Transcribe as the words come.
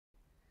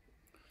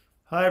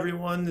Hi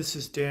everyone, this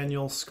is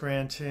Daniel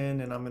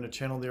Scranton, and I'm going to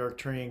channel the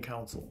Arcturian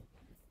Council.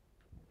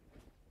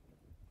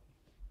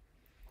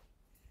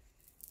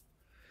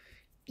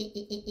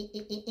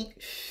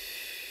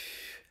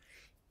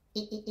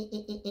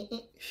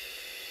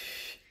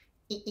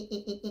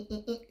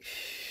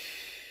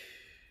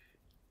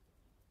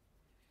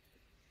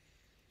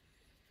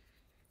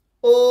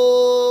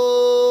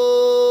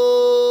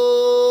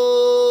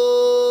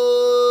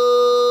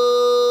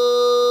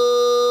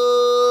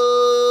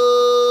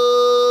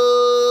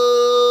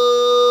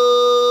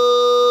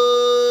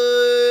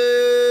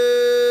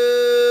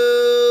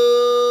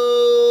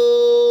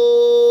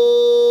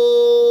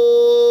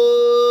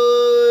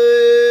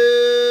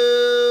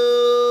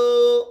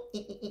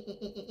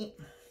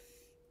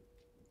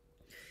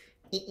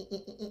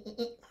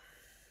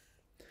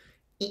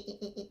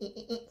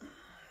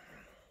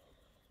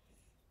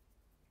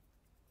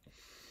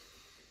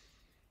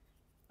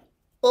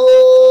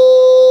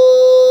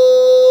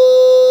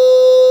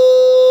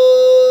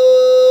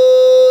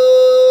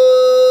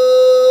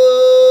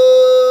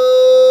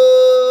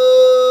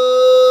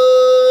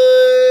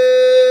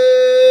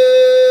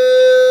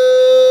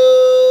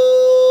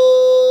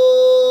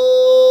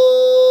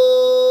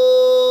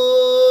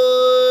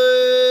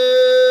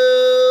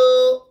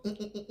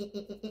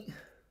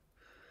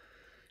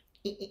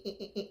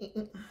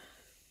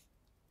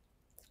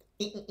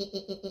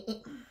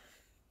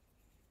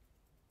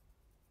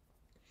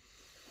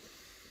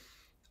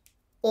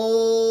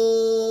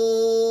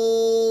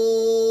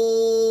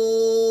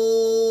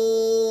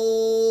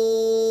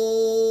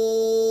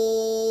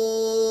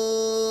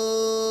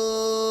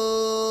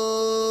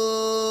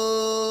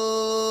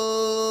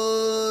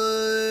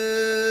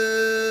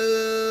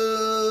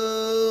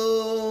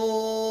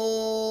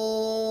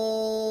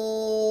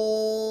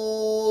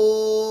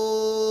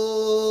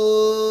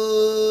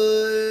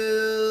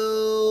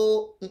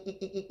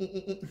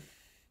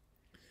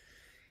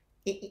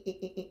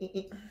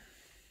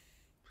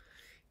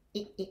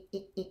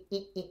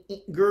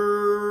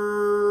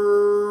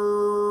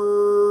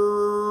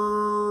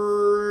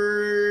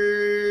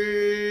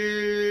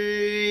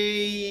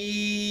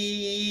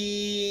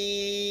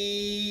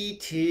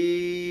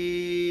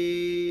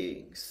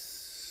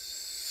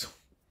 Greetings.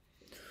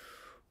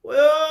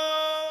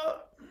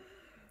 Well,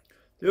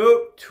 the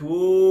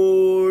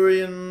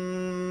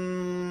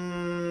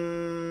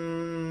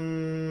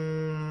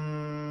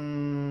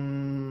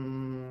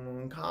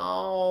Arcturian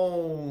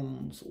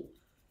Council.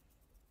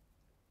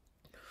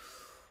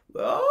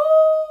 Well,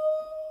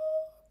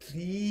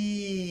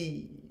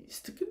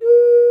 please take a note.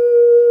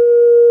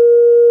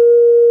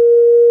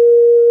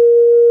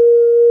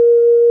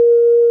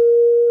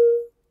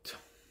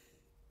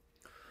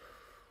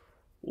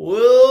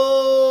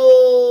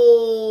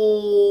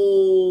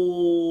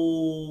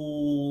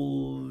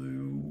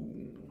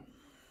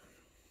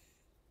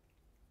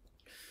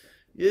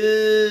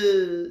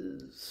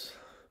 Yes,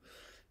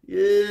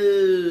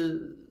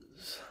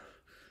 yes,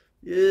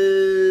 yes.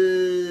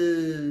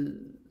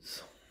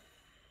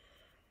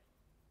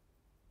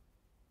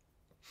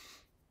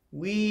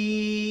 We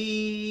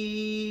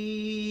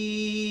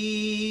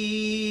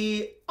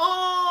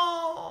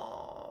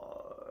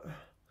are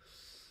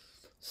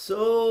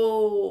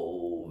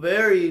so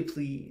very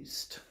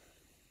pleased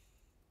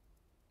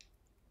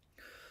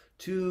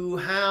to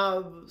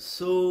have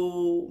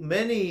so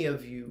many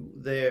of you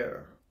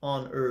there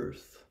on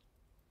Earth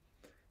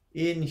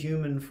in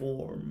human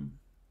form,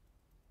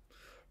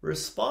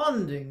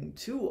 responding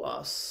to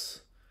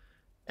us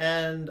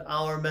and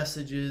our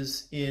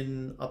messages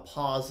in a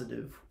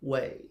positive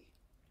way.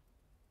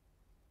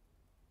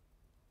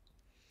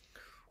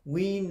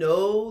 We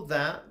know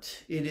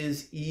that it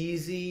is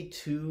easy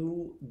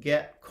to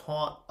get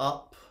caught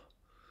up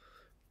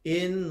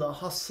in the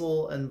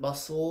hustle and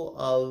bustle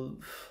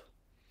of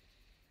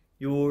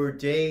your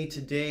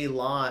day-to-day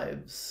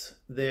lives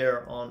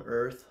there on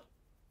Earth.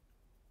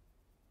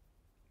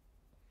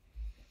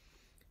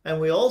 And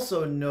we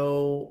also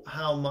know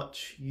how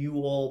much you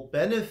all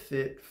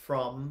benefit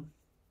from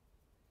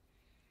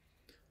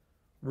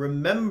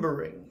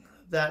remembering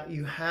that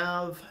you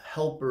have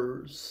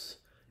helpers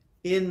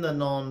in the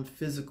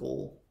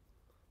non-physical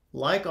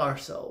like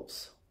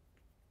ourselves.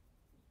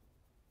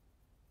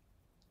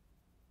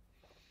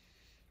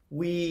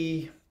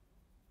 We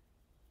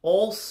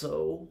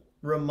also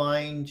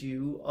remind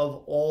you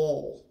of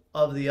all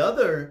of the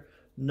other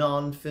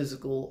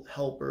non-physical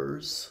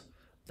helpers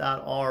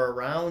that are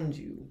around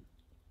you,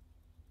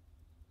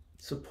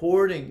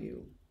 supporting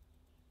you,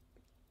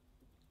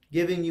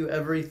 giving you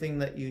everything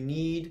that you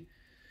need,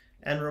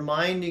 and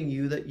reminding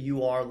you that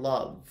you are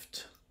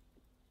loved.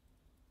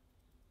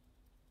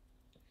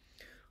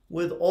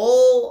 With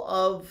all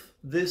of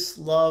this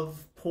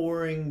love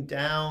pouring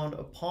down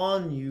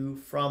upon you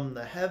from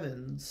the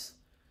heavens,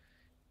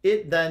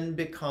 it then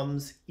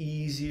becomes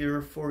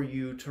easier for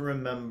you to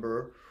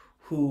remember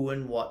who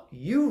and what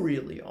you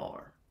really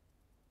are.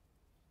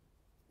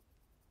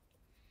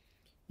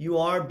 You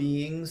are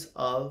beings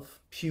of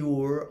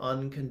pure,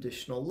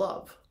 unconditional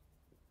love.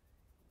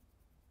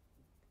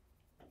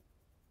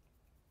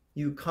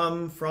 You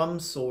come from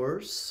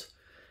Source,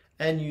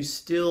 and you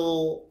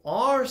still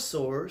are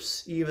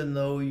Source, even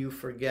though you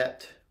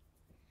forget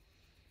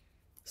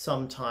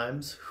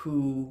sometimes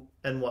who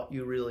and what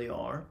you really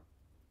are.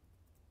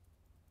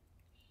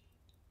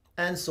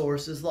 And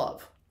Source is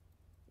love.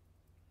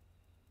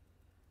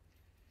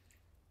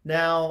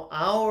 Now,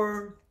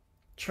 our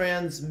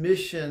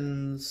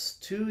transmissions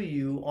to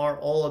you are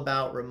all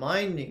about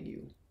reminding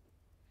you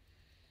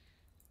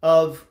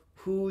of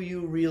who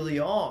you really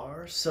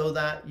are so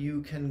that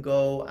you can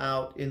go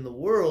out in the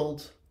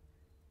world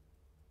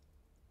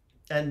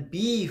and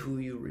be who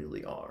you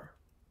really are.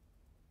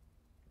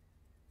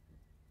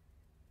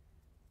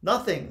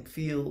 Nothing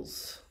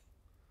feels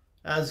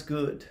as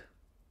good,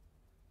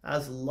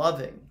 as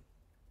loving.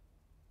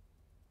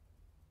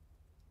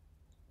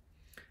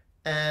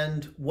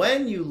 And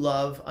when you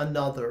love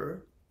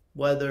another,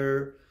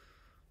 whether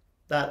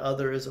that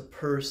other is a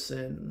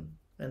person,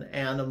 an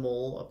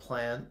animal, a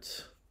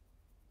plant,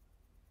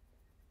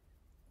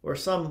 or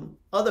some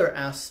other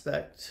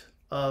aspect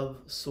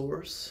of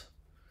Source,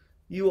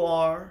 you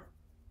are,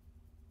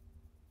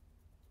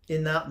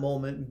 in that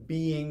moment,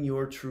 being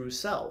your true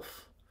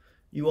self.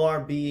 You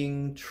are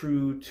being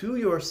true to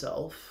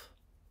yourself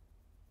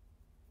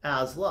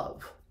as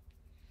love.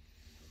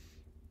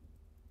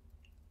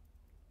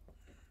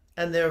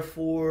 And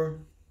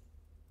therefore,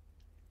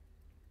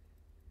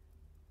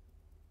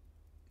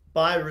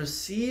 by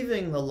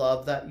receiving the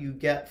love that you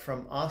get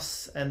from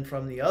us and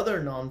from the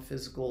other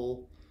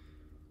non-physical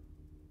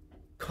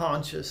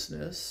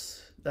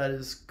consciousness that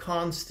is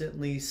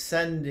constantly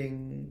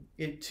sending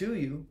it to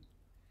you,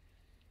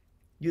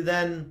 you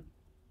then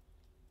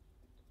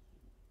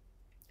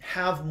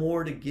have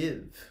more to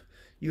give.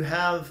 You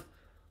have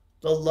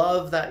the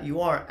love that you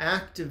are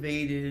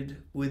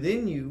activated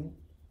within you.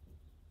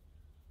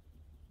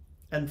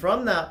 And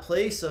from that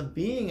place of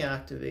being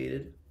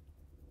activated,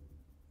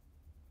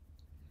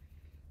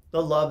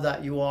 the love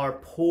that you are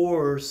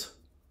pours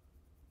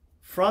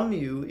from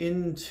you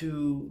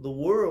into the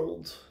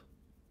world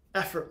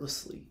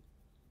effortlessly.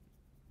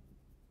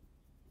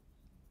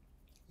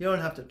 You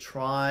don't have to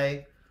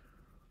try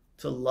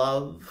to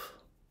love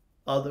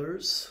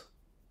others.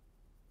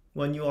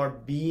 When you are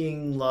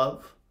being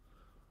love,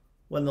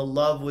 when the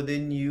love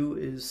within you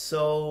is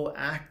so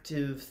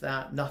active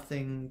that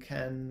nothing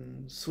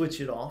can switch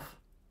it off.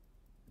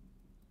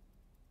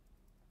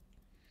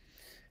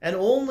 And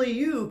only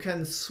you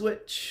can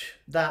switch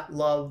that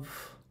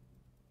love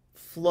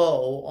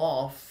flow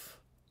off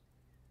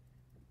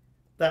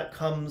that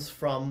comes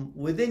from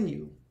within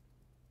you.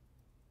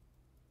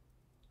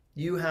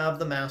 You have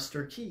the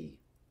master key.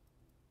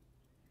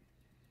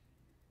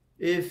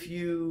 If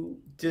you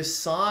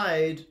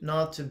decide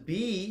not to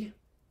be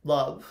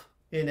love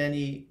in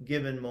any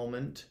given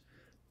moment,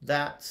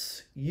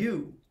 that's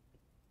you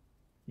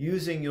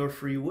using your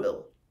free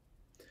will.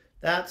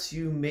 That's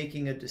you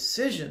making a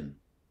decision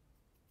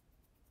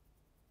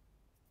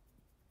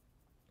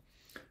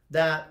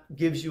that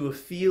gives you a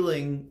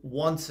feeling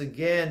once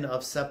again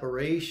of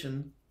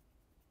separation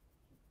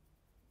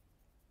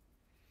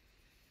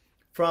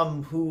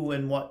from who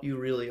and what you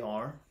really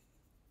are.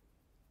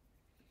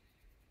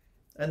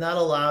 And that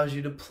allows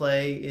you to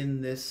play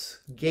in this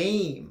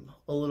game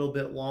a little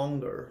bit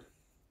longer.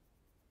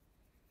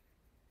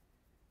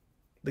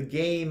 The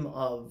game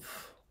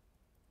of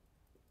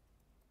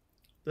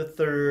the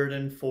third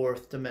and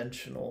fourth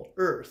dimensional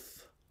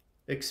Earth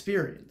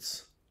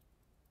experience.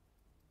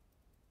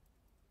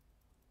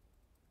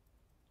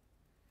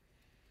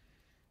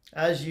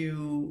 As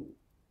you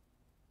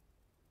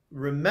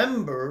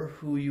remember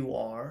who you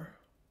are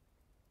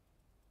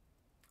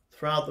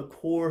throughout the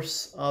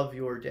course of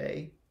your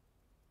day,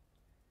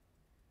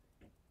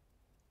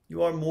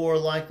 you are more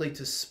likely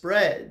to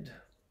spread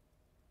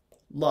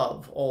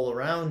love all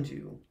around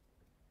you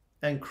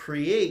and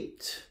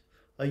create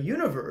a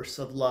universe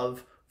of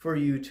love for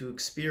you to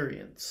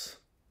experience.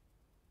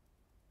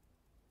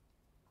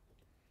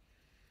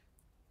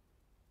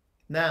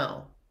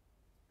 Now,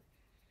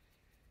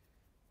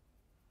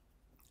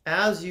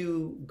 as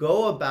you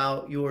go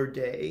about your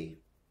day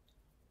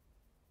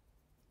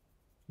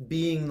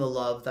being the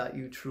love that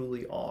you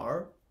truly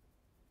are,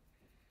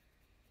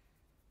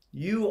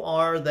 you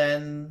are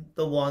then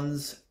the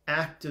ones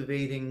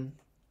activating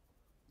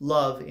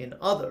love in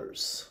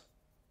others.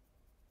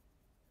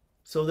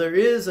 So there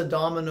is a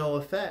domino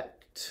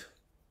effect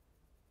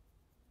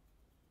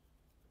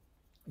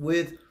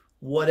with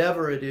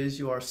whatever it is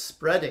you are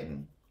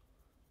spreading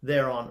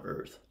there on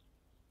Earth.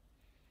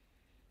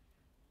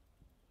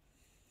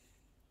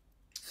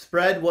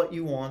 Spread what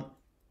you want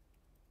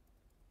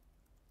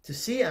to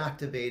see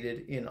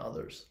activated in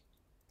others.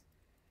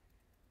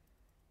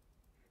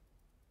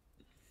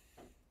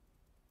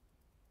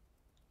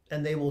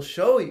 And they will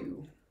show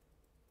you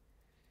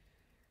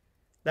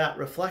that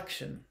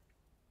reflection.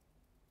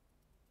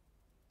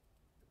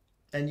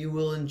 And you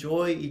will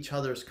enjoy each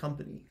other's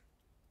company.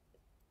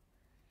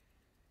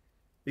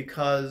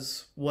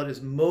 Because what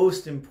is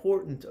most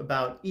important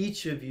about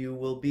each of you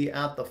will be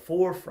at the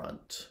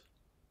forefront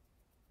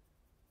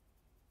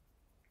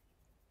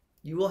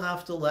You will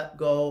have to let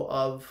go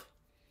of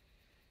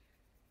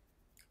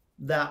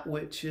that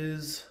which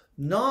is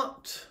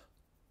not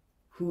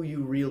who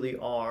you really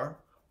are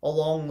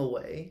along the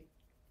way.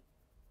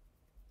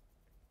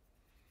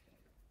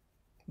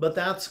 But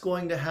that's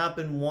going to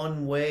happen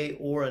one way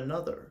or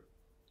another.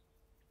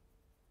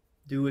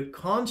 Do it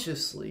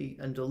consciously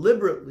and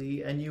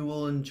deliberately, and you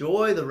will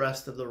enjoy the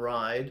rest of the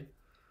ride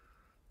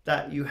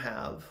that you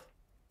have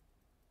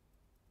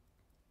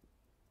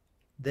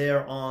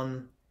there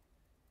on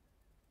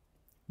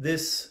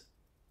this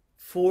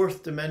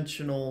fourth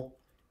dimensional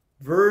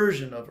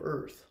version of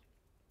Earth.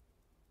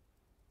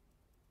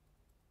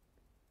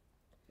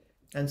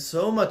 And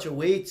so much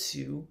awaits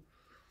you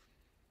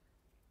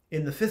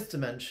in the fifth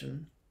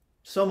dimension,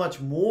 so much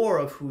more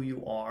of who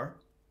you are.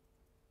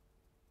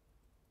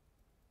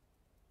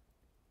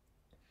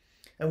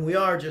 And we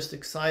are just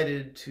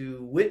excited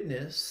to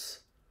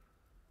witness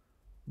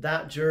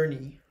that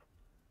journey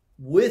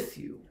with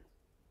you.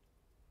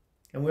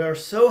 And we are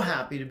so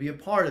happy to be a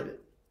part of it.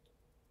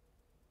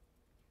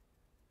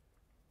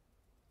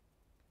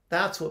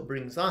 That's what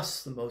brings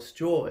us the most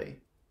joy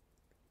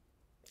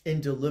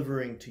in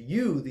delivering to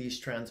you these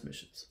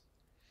transmissions.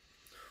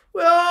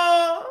 We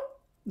are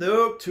the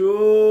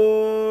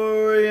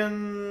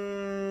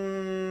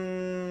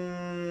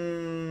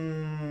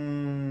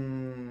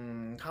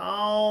Arcturian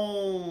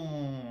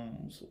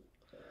Council,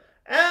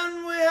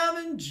 and we have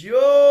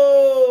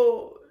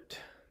enjoyed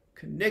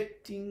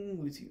connecting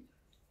with you.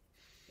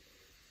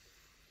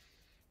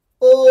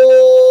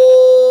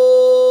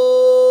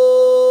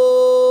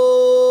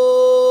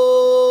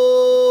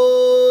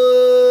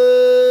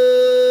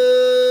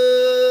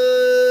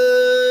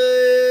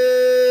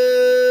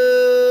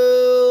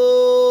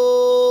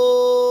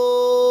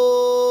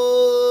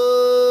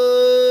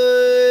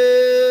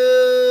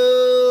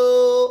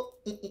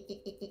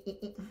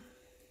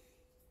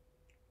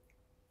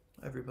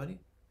 Everybody,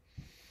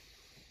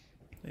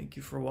 thank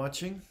you for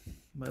watching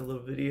my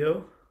little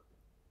video.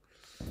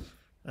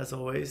 As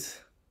always,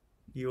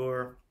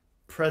 your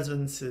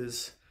presence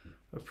is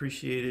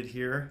appreciated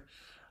here.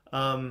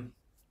 I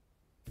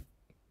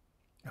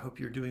hope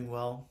you're doing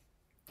well.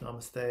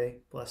 Namaste,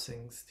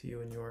 blessings to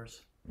you and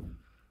yours.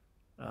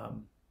 A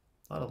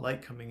lot of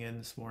light coming in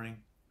this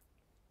morning.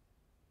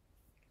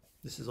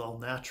 This is all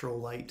natural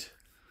light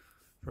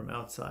from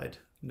outside.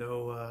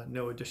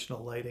 No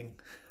additional lighting.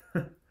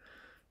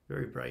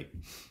 Very bright.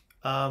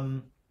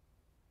 I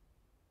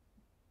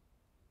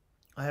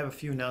have a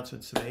few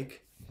announcements to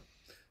make.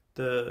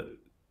 The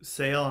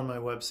sale on my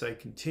website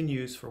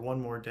continues for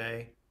one more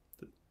day.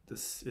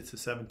 It's the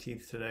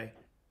 17th today.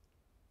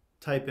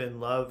 Type in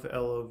LOVE,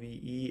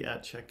 L-O-V-E,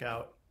 at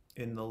checkout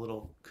in the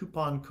little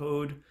coupon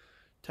code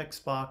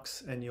text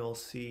box, and you'll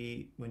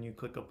see when you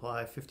click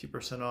apply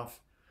 50% off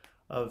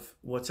of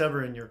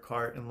whatever in your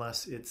cart,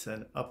 unless it's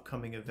an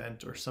upcoming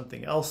event or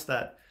something else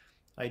that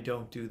I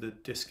don't do the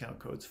discount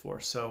codes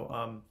for.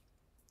 So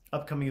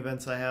upcoming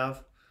events I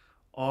have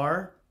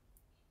are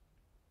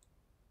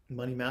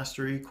Money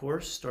Mastery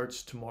course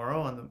starts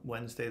tomorrow on the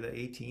Wednesday the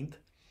 18th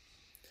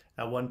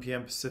at 1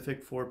 p.m.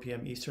 Pacific, 4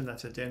 p.m. Eastern.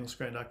 That's at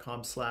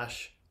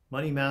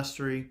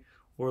danielscranton.com/moneymastery,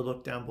 or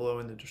look down below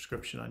in the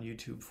description on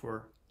YouTube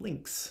for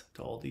links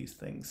to all these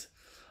things.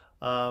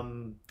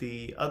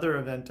 The other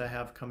event I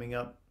have coming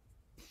up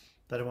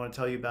that I want to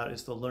tell you about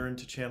is the Learn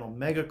to Channel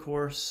Mega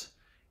Course.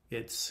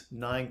 It's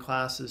 9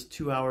 classes,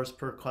 2 hours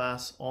per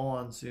class, all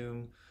on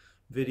Zoom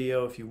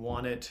video if you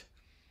want it.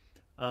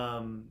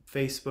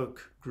 Facebook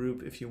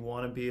group if you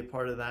want to be a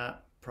part of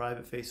that,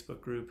 private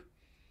Facebook group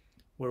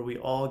where we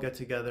all get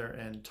together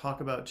and talk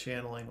about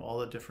channeling, all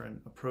the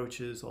different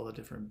approaches, all the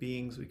different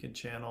beings we can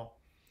channel.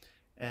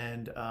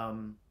 And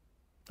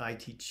I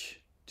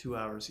teach 2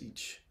 hours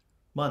each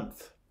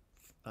month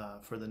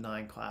for the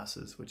 9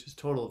 classes, which is a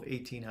total of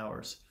 18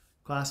 hours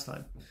class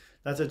time.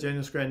 That's at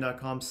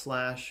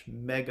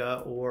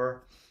danielscranton.com/mega,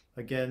 or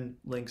again,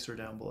 links are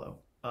down below.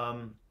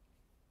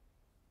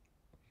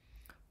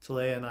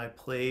 Talia and I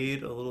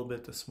played a little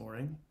bit this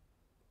morning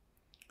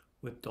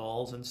with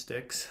dolls and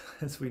sticks,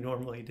 as we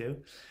normally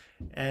do.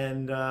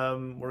 And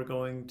we're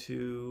going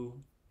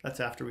to, that's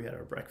after we had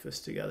our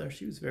breakfast together.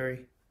 She was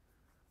very,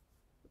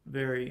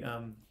 very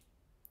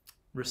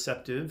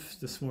receptive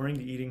this morning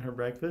to eating her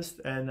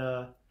breakfast.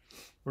 And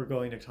we're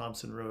going to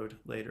Thompson Road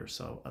later.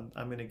 So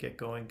I'm going to get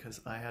going because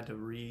I had to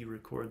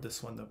re-record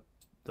this one.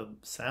 The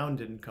sound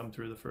didn't come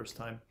through the first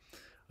time.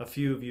 A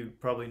few of you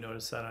probably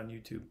noticed that on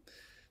YouTube.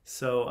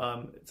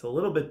 So it's a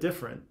little bit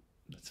different.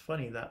 It's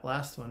funny, that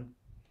last one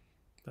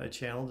that I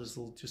channeled is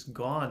just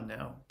gone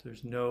now.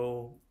 There's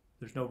no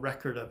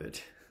record of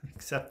it,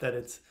 except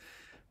that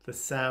the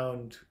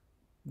sound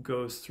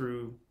goes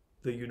through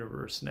the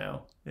universe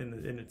now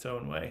in its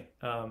own way.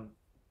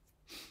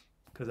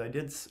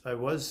 Because I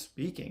was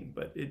speaking,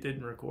 but it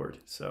didn't record.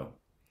 So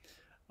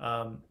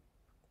I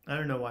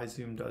don't know why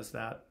Zoom does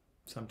that.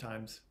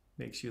 Sometimes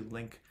makes you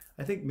link.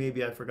 I think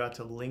maybe I forgot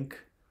to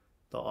link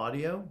the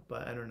audio,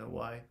 but I don't know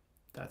why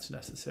that's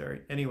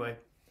necessary. Anyway,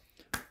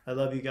 I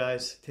love you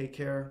guys. Take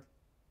care.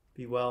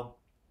 Be well.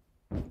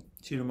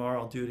 See you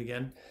tomorrow. I'll do it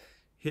again.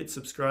 hit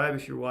subscribe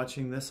if you're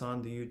watching this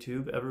on the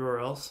YouTube. Everywhere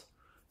else,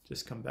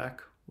 just come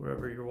back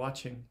wherever you're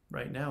watching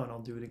right now and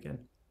I'll do it again.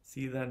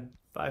 See you then.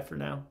 Bye for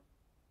now.